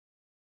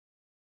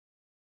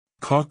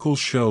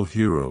Cockleshell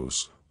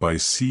Heroes, by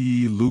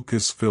C. E.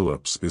 Lucas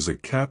Phillips, is a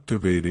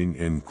captivating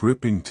and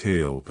gripping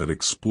tale that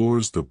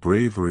explores the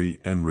bravery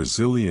and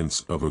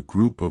resilience of a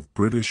group of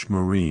British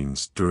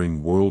Marines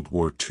during World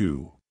War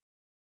II.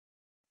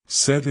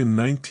 Set in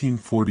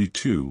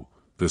 1942,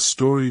 the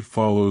story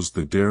follows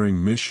the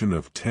daring mission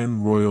of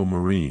 10 Royal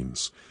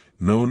Marines,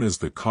 known as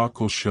the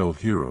Cockleshell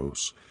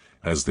Heroes,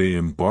 as they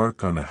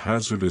embark on a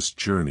hazardous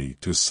journey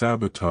to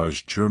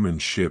sabotage German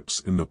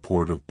ships in the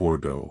port of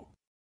Bordeaux.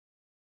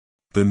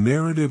 The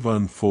narrative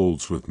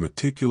unfolds with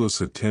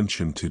meticulous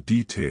attention to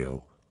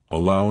detail,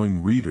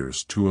 allowing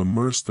readers to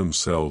immerse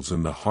themselves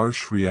in the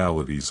harsh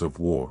realities of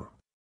war.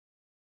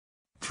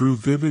 Through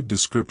vivid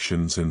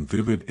descriptions and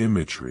vivid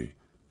imagery,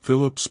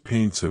 Phillips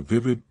paints a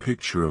vivid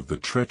picture of the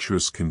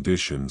treacherous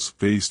conditions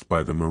faced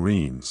by the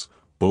Marines,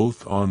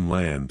 both on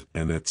land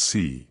and at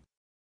sea.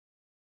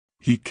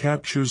 He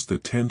captures the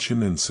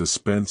tension and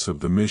suspense of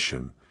the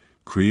mission,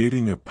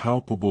 creating a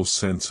palpable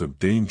sense of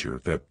danger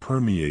that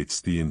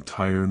permeates the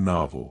entire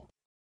novel.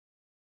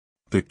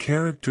 The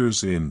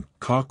characters in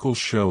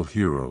Cockleshell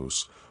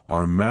Heroes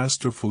are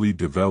masterfully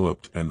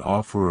developed and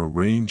offer a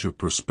range of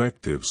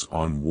perspectives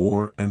on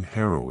war and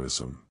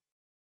heroism.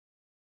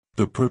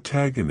 The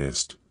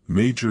protagonist,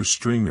 Major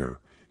Stringer,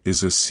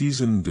 is a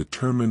seasoned,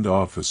 determined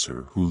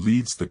officer who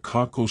leads the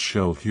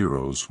Cockleshell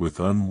Heroes with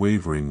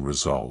unwavering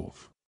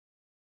resolve.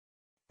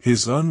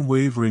 His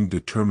unwavering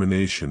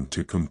determination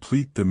to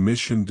complete the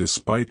mission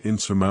despite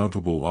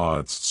insurmountable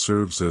odds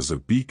serves as a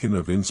beacon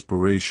of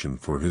inspiration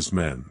for his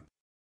men.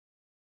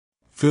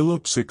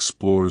 Phillips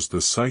explores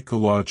the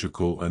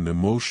psychological and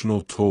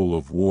emotional toll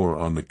of war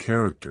on the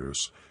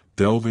characters,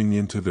 delving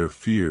into their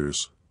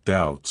fears,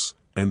 doubts,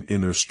 and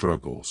inner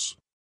struggles.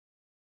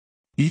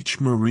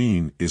 Each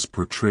Marine is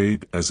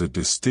portrayed as a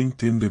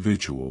distinct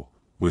individual,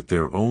 with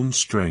their own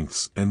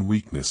strengths and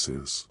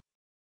weaknesses.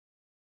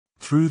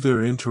 Through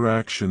their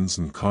interactions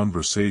and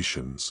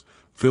conversations,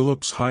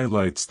 Phillips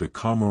highlights the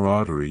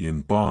camaraderie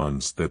and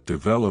bonds that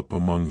develop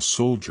among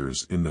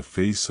soldiers in the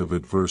face of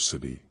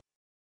adversity.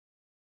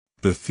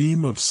 The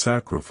theme of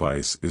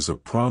sacrifice is a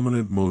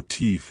prominent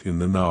motif in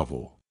the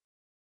novel.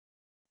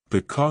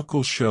 The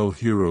Cockleshell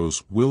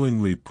Heroes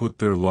willingly put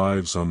their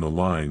lives on the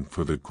line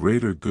for the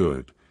greater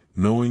good,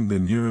 knowing the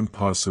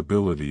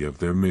near-impossibility of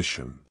their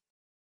mission.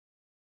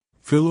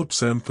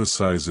 Phillips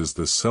emphasizes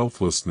the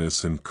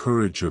selflessness and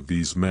courage of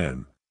these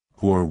men,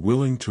 who are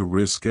willing to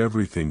risk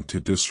everything to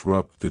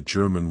disrupt the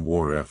German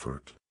war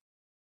effort.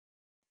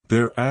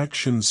 Their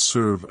actions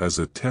serve as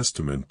a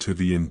testament to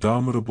the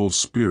indomitable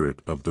spirit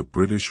of the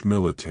British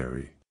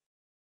military.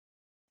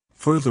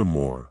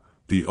 Furthermore,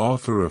 the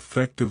author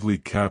effectively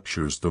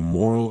captures the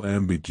moral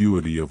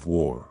ambiguity of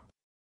war.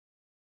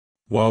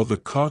 While the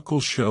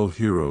Cockleshell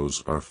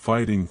Heroes are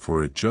fighting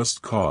for a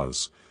just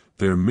cause,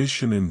 their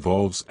mission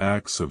involves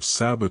acts of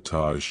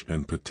sabotage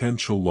and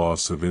potential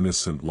loss of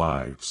innocent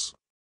lives.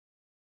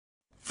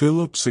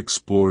 Phillips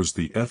explores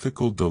the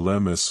ethical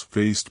dilemmas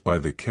faced by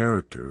the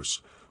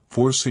characters,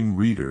 forcing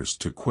readers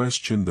to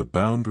question the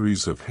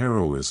boundaries of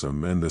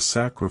heroism and the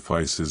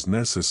sacrifices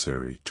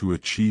necessary to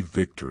achieve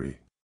victory.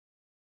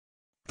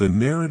 The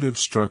narrative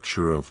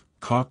structure of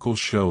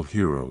Cockleshell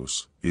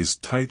Heroes is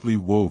tightly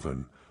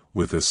woven,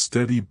 with a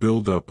steady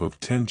build-up of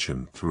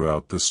tension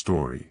throughout the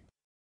story.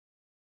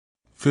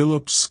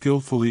 Phillips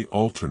skillfully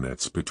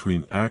alternates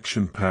between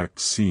action-packed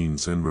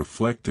scenes and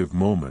reflective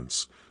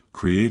moments,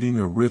 creating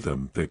a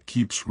rhythm that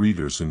keeps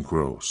readers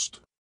engrossed.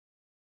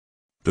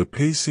 The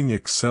pacing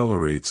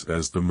accelerates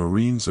as the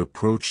Marines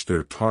approach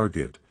their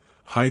target,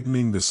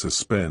 heightening the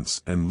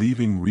suspense and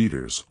leaving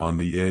readers on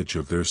the edge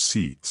of their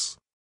seats.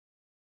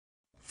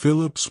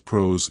 Phillips'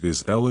 prose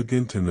is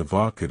elegant and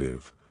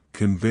evocative,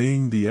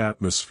 conveying the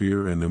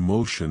atmosphere and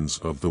emotions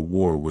of the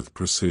war with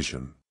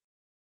precision.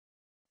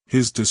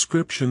 His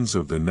descriptions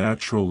of the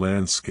natural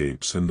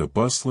landscapes and the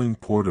bustling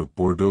port of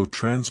Bordeaux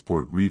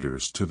transport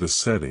readers to the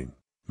setting,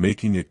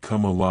 making it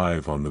come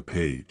alive on the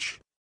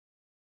page.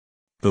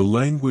 The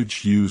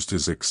language used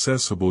is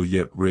accessible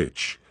yet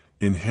rich,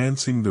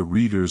 enhancing the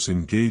reader's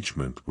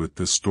engagement with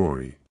the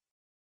story.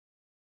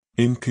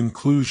 In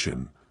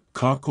conclusion,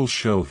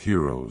 Cockleshell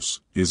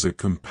Heroes is a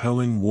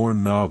compelling war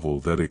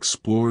novel that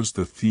explores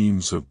the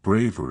themes of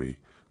bravery,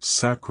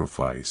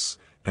 sacrifice,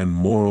 and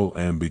moral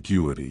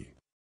ambiguity.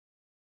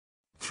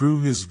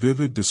 Through his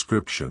vivid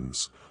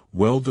descriptions,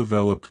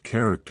 well-developed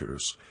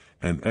characters,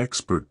 and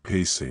expert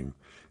pacing,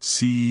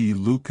 C. E.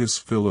 Lucas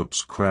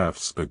Phillips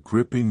crafts a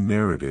gripping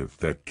narrative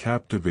that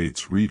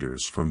captivates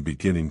readers from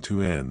beginning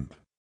to end.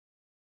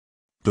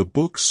 The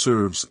book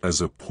serves as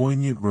a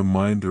poignant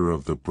reminder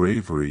of the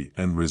bravery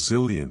and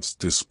resilience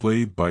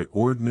displayed by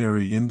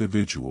ordinary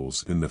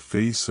individuals in the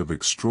face of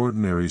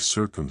extraordinary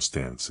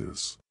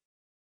circumstances.